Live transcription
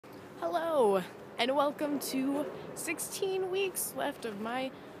Hello, and welcome to 16 weeks left of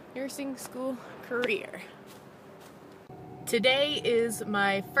my nursing school career. Today is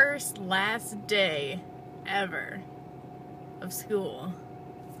my last day ever of school.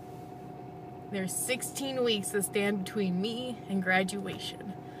 There's 16 weeks that stand between me and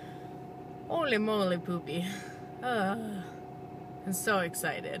graduation. Holy moly poopy. I'm so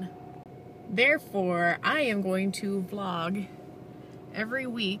excited. Therefore, I am going to vlog every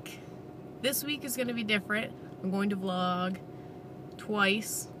week. This week is going to be different. I'm going to vlog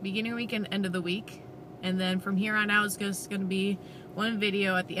twice, beginning of the week and end of the week. And then from here on out, it's just going to be one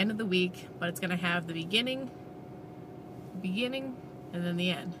video at the end of the week, but it's going to have the beginning, and then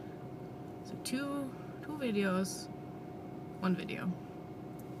the end. So two videos, one video.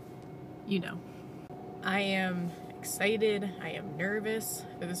 You know. I am excited. I am nervous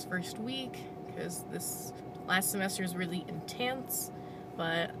for this first week because this last semester is really intense,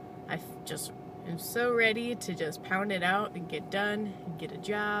 but I just am so ready to just pound it out and get done and get a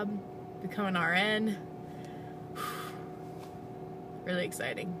job, become an RN. Really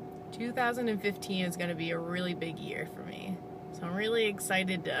exciting. 2015 is going to be a really big year for me, so I'm really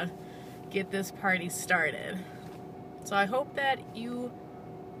excited to get this party started. So I hope that you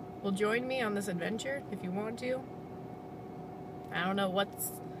will join me on this adventure if you want to. I don't know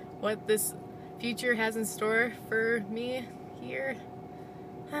what this future has in store for me here,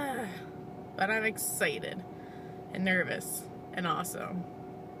 but I'm excited and nervous and awesome.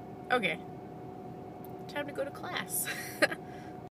 Okay, time to go to class.